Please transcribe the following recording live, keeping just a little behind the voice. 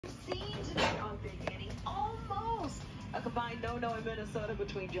Seen today on Big Inning, almost a combined no-no in Minnesota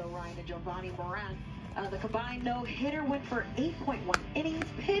between Joe Ryan and Giovanni Moran. The combined no-hitter went for 8.1 innings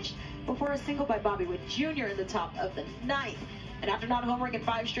pitched before a single by Bobby Witt Jr. in the top of the ninth. And after not homering in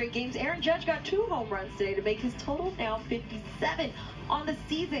 5 straight games, Aaron Judge got 2 home runs today to make his total now 57 on the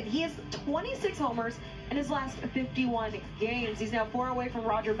season. He has 26 homers in his last 51 games. He's now 4 away from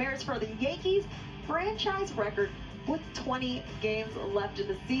Roger Maris for the Yankees franchise record with 20 games left in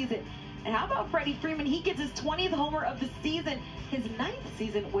the season. And how about Freddie Freeman? He gets his 20th homer of the season, his 9th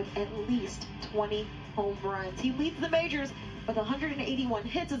season with at least 20 home runs. He leads the majors with 181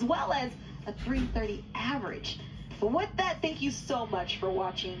 hits as well as a .330 average. But with that, thank you so much for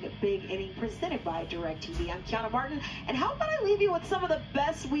watching Big Inning presented by DirecTV. I'm Keiana Martin, and how about I leave you with some of the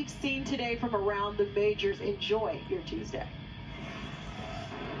best we've seen today from around the majors. Enjoy your Tuesday.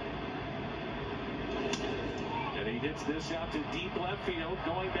 And he hits this out to deep left field,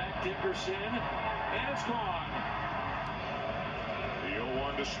 going back Dickerson, and it's gone. The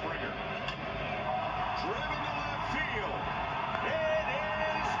 0-1 to Springer. Driven to left field. It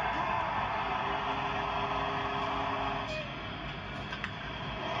is gone.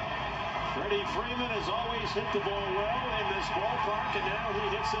 Freddie Freeman has always hit the ball well in this ballpark, and now he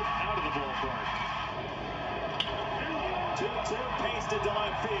hits it out of the ballpark. 2-2 pasted to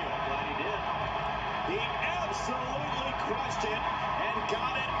left field. Glad he did. He absolutely crushed it and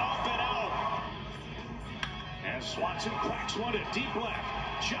got it up and out. As Swanson cracks one to deep left.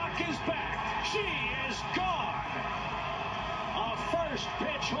 Jock is back. She is gone. A first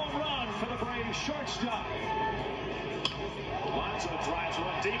pitch home run for the Braves shortstop. Alonso drives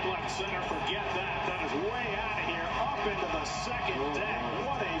one deep left center. Forget that. That is way out of here. Up into the second deck.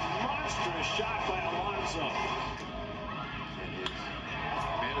 What a monstrous shot by Alonso.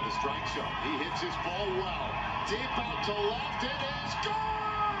 Man of the strike zone. He hits his ball well. Deep out to left. It is gone.